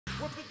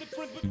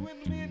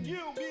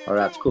All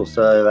right, cool.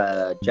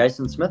 So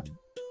Jason Smith,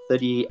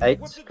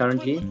 38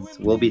 currently,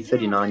 will be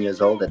 39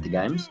 years old at the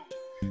games.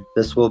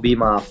 This will be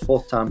my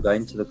fourth time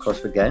going to the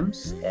Crossfit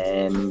Games,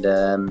 and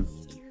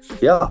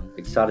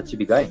excited to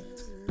be going.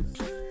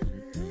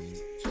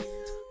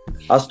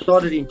 I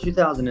started in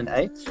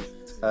 2008.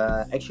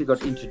 Actually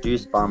got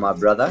introduced by my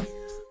brother.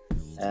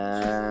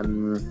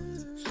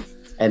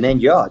 And then,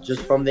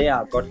 just from there,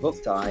 I got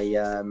hooked.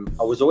 I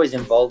was always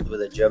involved with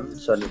the gym,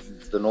 so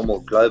the normal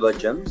Globo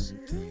gyms.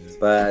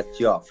 But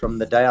from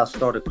the day I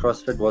started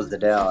CrossFit was the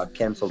day I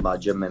cancelled my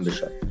gym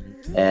membership.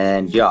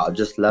 And I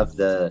just loved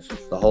the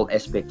whole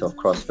aspect of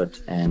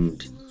CrossFit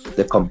and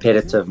the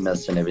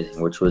competitiveness and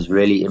everything, which was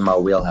really in my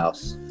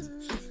wheelhouse.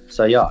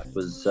 So it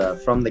was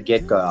from the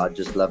get-go, I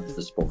just loved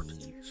the sport.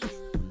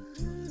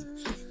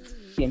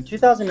 In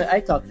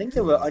 2008, I think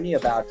there were only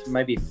about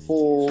maybe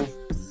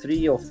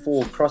 3 or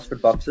 4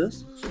 CrossFit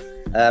boxes.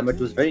 It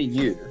was very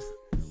new.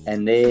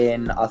 And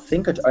then I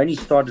think it only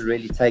started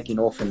really taking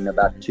off in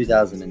about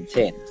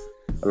 2010.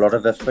 A lot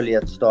of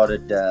affiliates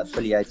started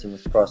affiliating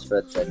with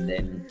CrossFit, and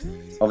then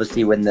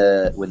obviously when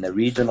the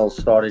regionals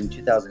started in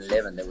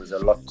 2011, there was a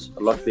lot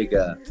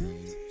bigger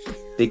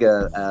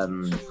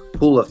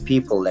pool of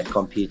people that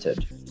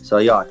competed. So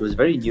it was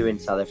very new in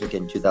South Africa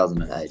in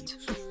 2008.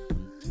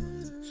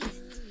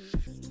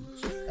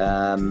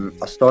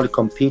 I started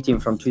competing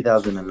from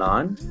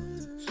 2009.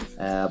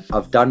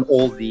 I've done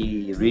all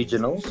the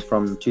regionals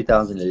from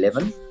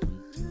 2011,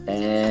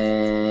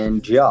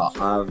 and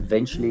I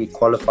eventually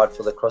qualified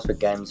for the CrossFit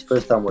Games.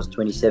 First time was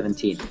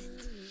 2017,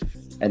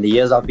 and the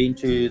years I've been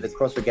to the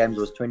CrossFit Games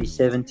was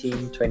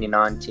 2017,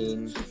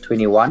 2019,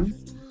 21,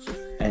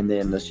 and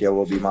then this year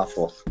will be my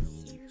fourth.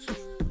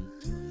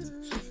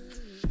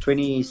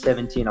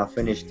 2017 I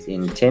finished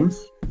in 10th.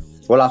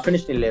 Well, I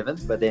finished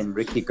 11th, but then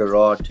Ricky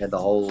Garrard had the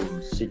whole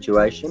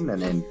situation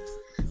and then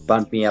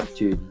bumped me up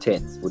to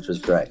 10th, which was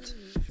great.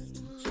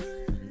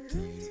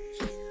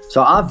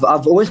 So I've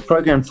always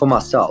programmed for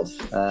myself.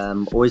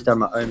 Always done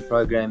my own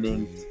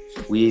programming.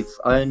 We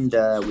opened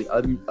up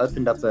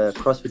a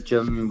CrossFit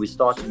gym. We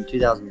started in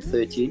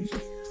 2013.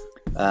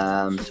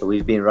 So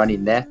we've been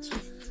running that.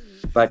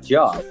 But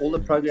all the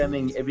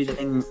programming,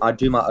 everything, I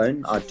do my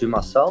own. I do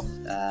myself.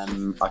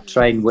 I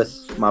train with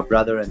my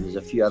brother, and there's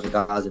a few other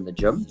guys in the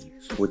gym,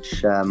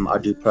 which I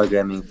do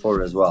programming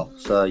for as well.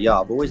 So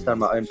I've always done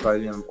my own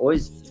program.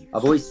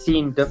 I've always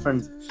seen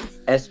different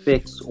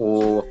aspects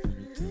or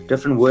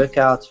different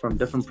workouts from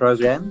different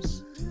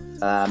programs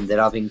that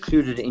I've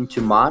included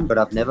into mine, but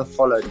I've never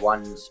followed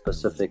one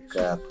specific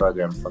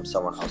program from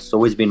someone else. It's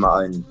always been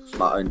my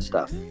own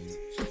stuff.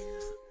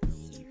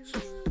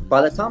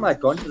 By the time I'd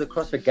gone to the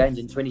CrossFit Games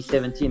in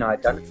 2017, I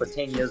had done it for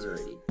 10 years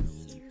already.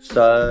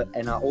 So,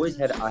 and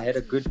I had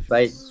a good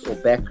base or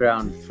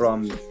background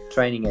from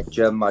training at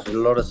gym. I did a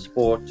lot of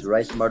sport,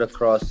 raced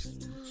motocross,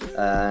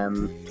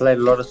 played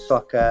a lot of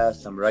soccer,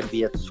 some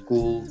rugby at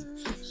school.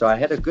 So I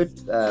had a good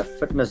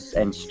fitness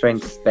and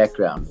strength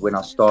background when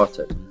I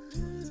started.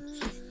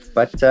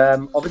 But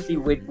obviously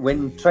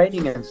when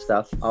training and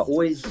stuff, I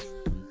always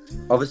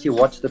obviously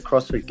watched the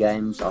CrossFit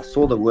Games. I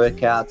saw the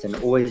workouts and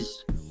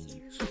always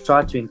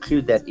tried to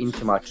include that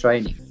into my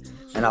training.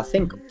 And I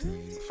think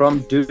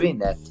from doing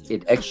that,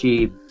 it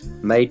actually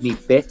made me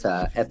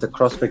better at the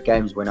CrossFit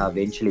Games when I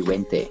eventually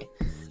went there.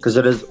 Because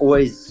it is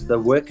always, the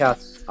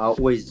workouts, I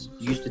always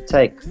used to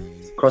take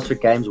CrossFit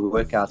Games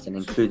workouts and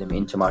include them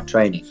into my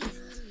training.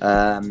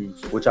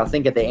 Which I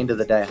think at the end of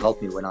the day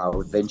helped me when I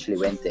eventually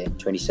went there in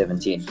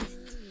 2017.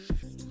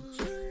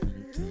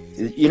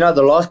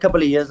 The last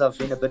couple of years I've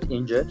been a bit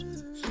injured.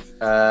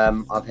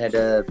 I've had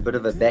a bit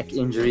of a back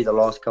injury the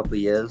last couple of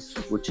years,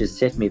 which has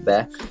set me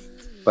back.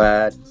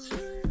 But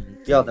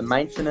the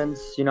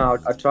maintenance,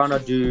 I try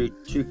not to do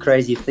too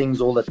crazy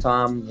things all the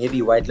time.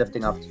 Heavy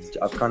weightlifting,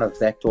 I've kind of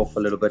backed off a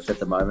little bit at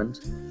the moment.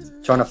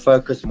 Trying to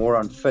focus more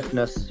on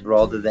fitness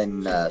rather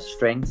than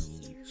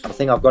strength. I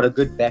think I've got a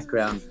good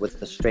background with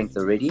the strength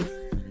already,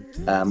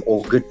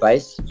 or good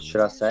base,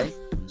 should I say.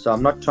 So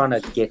I'm not trying to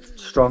get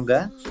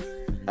stronger.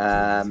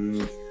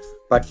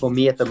 But for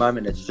me at the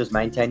moment, it's just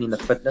maintaining the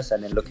fitness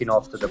and then looking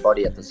after the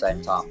body at the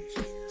same time.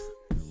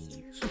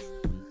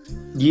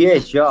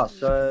 Yes,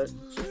 so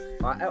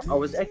I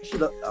was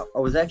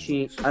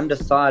actually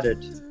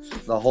undecided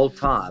the whole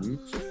time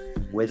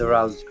whether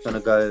I was going to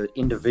go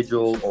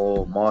individual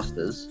or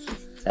masters.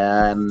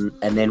 And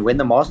then when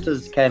the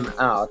masters came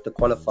out, the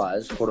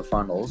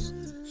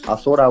quarterfinals, I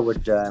thought I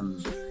would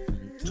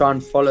try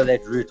and follow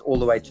that route all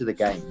the way to the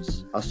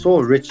games. I saw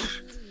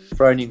Rich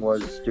Froning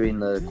was doing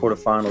the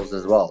quarterfinals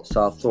as well,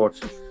 so I thought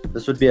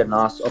this would be a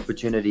nice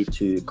opportunity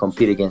to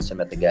compete against him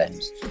at the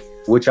games,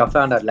 which I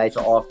found out later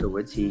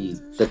afterwards. He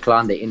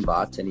declined the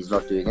invite and he's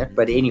not doing it.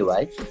 But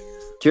anyway,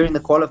 during the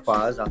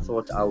qualifiers, I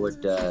thought I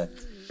would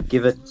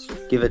give it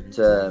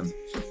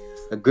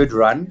a good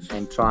run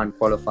and try and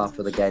qualify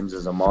for the games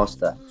as a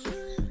master.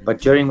 But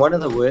during one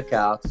of the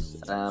workouts,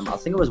 I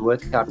think it was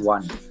workout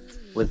 1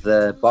 with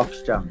the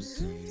box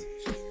jumps,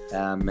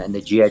 and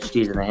the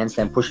GHDs and the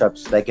handstand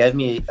push-ups, they gave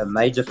me a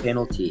major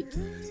penalty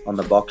on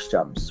the box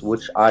jumps,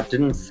 which I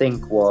didn't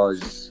think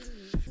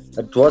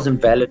it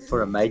wasn't valid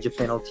for a major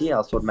penalty.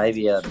 I thought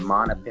maybe a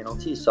minor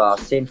penalty. So I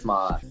sent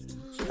my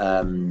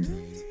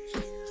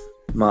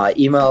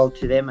email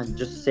to them and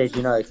just said,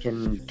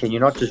 can you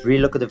not just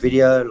relook at the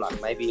video,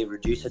 like maybe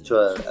reduce it to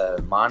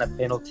a minor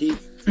penalty?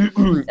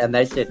 And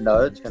they said no,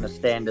 it's going to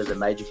stand as a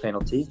major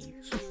penalty.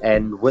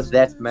 And with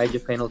that major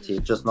penalty,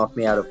 it just knocked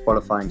me out of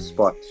qualifying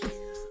spot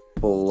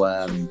for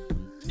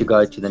to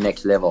go to the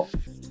next level.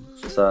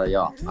 So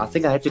yeah, I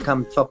think I had to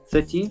come top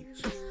 30,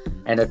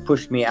 and it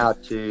pushed me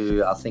out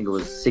to, I think it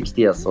was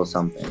 60th or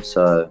something.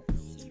 So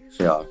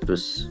yeah, it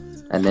was,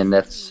 and then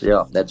that's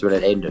where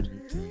it ended.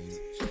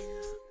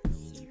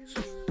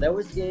 That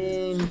was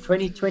in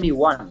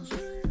 2021.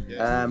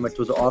 It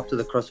was after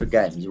the CrossFit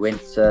Games.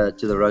 Went to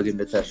the Rogue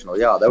Invitational.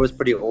 Yeah, that was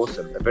pretty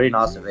awesome. A very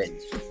nice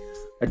event.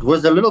 It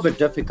was a little bit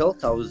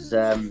difficult. I was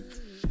trying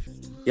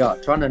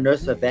to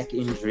nurse a back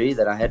injury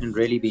that I hadn't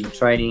really been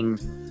training,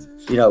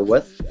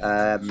 with.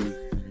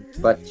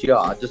 But yeah,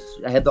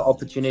 I had the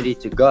opportunity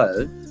to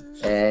go,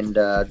 and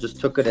just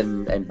took it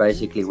and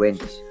basically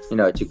went,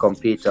 to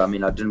compete. I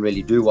mean, I didn't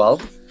really do well.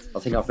 I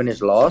think I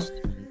finished last,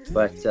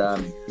 but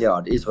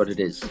it is what it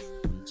is.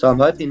 So I'm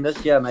hoping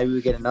this year maybe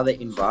we get another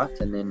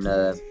invite and then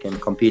can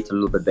compete a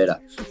little bit better.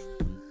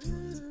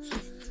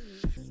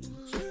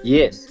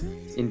 Yes,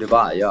 in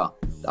Dubai, yeah.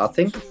 I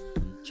think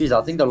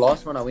the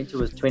last one I went to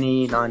was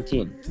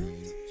 2019,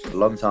 a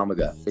long time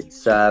ago.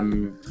 It's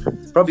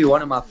probably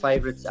one of my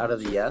favorites out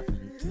of the year,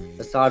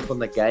 aside from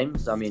the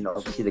games. I mean,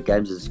 obviously the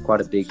games is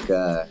quite a big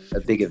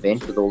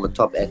event with all the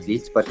top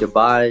athletes, but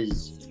Dubai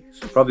is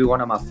probably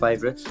one of my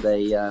favorites.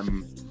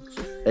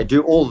 They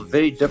do all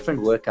very different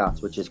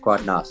workouts, which is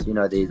quite nice.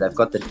 They've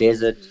got the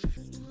desert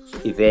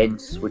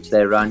events, which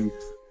they run.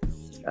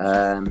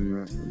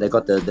 They've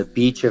got the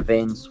beach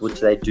events, which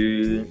they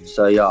do.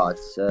 So yeah,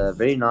 it's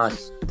very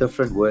nice,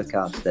 different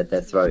workouts that they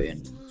throw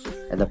in.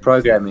 And the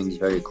programming is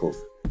very cool.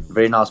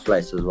 Very nice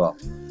place as well.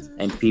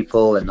 And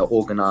people and the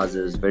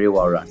organizers, very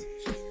well run.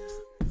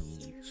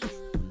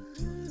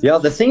 Yeah,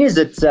 the thing is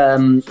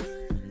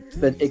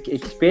that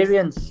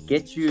experience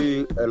gets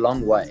you a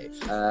long way.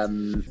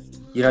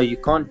 You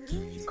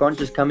can't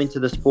just come into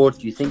the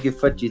sport. You think you're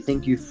fit, you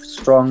think you're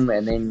strong,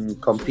 and then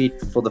compete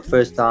for the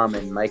first time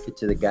and make it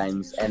to the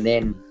games, and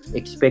then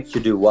expect to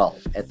do well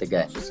at the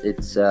games.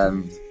 It's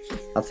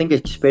I think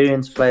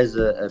experience plays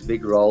a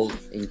big role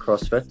in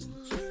CrossFit.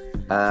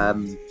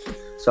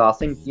 So I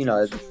think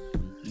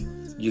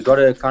you got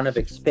to kind of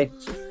expect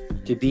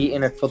to be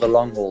in it for the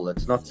long haul.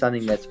 It's not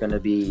something that's going to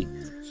be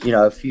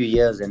a few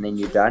years and then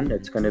you're done.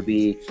 It's going to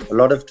be a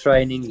lot of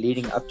training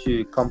leading up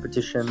to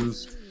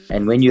competitions.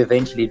 And when you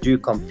eventually do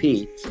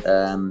compete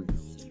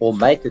or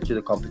make it to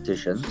the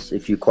competitions,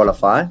 if you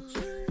qualify,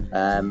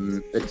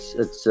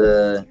 it's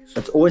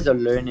always a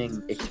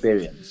learning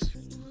experience.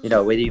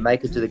 Whether you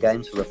make it to the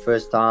games for the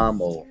first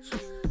time or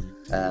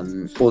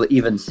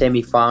even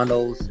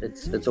semi-finals,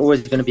 it's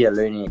always going to be a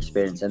learning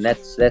experience. And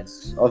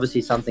that's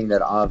obviously something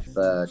that I've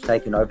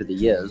taken over the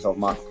years of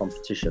my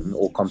competition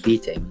or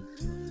competing,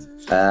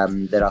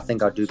 that I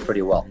think I do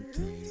pretty well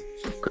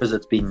because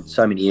it's been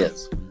so many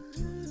years.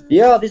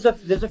 Yeah, there's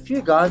a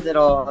few guys that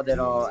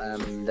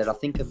I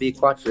think can be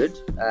quite good.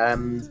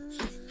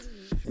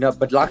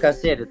 But like I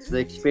said, it's the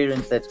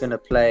experience that's going to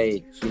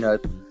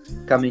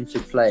come into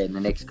play in the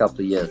next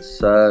couple of years.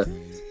 So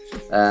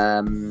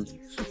I'm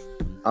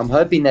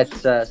hoping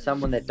that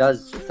someone that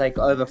does take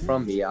over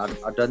from me, I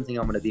don't think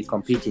I'm going to be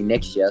competing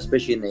next year,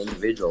 especially in the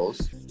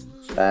individuals.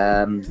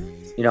 I'm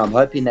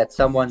hoping that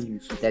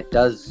someone that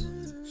does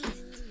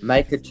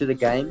make it to the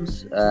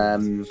games,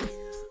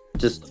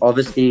 just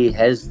obviously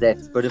has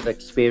that bit of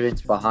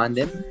experience behind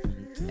them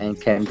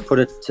and can put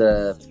it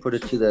to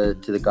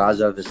the guys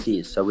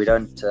overseas. So we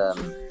don't,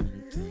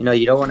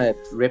 you don't want to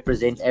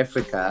represent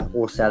Africa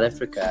or South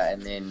Africa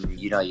and then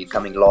you're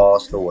coming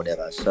last or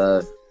whatever.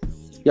 So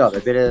yeah, they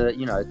better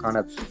kind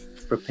of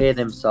prepare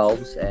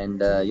themselves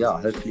and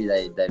hopefully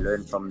they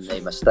learn from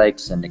their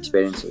mistakes and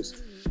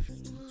experiences.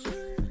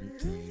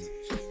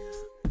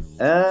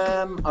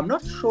 I'm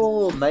not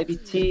sure, maybe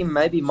team,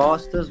 maybe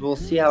masters. We'll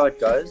see how it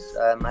goes.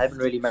 I haven't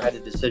really made a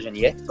decision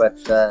yet, but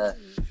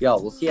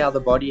we'll see how the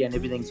body and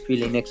everything's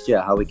feeling next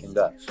year, how we can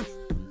go.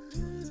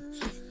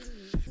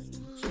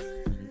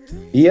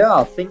 Yeah,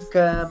 I think,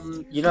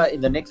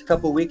 in the next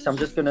couple of weeks, I'm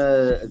just going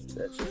to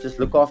just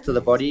look after the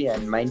body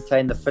and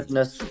maintain the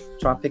fitness,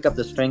 try and pick up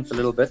the strength a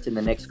little bit in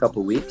the next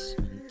couple of weeks.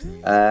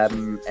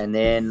 And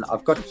then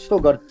I've still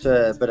got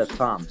a bit of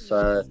time.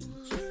 So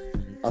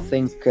I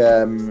think,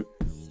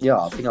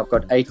 I've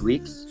got 8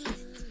 weeks.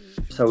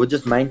 So we'll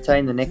just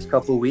maintain the next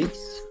couple of weeks.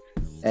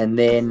 And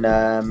then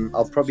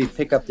I'll probably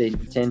pick up the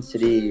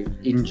intensity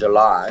in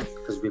July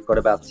because we've got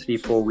about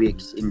 3-4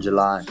 weeks in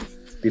July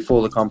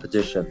before the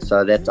competition.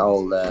 So that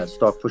I'll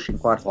start pushing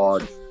quite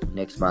hard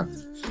next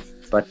month.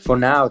 But for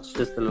now, it's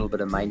just a little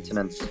bit of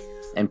maintenance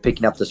and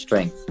picking up the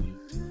strength.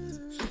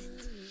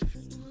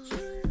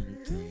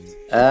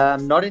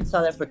 Not in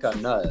South Africa,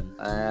 no.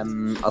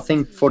 I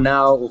think for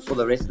now or for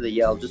the rest of the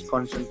year, I'll just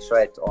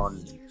concentrate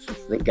on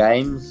the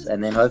games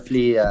and then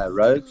hopefully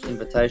Rogue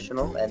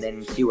Invitational and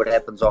then see what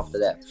happens after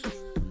that.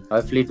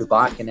 Hopefully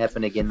Dubai can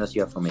happen again this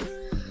year for me.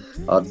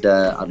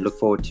 I'd look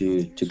forward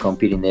to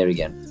competing there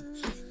again.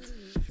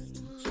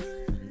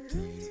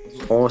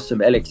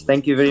 Awesome, Alex.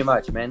 Thank you very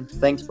much, man.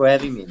 Thanks for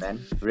having me, man.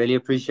 Really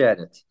appreciate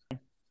it.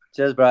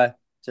 Cheers, bro.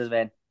 Cheers,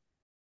 man.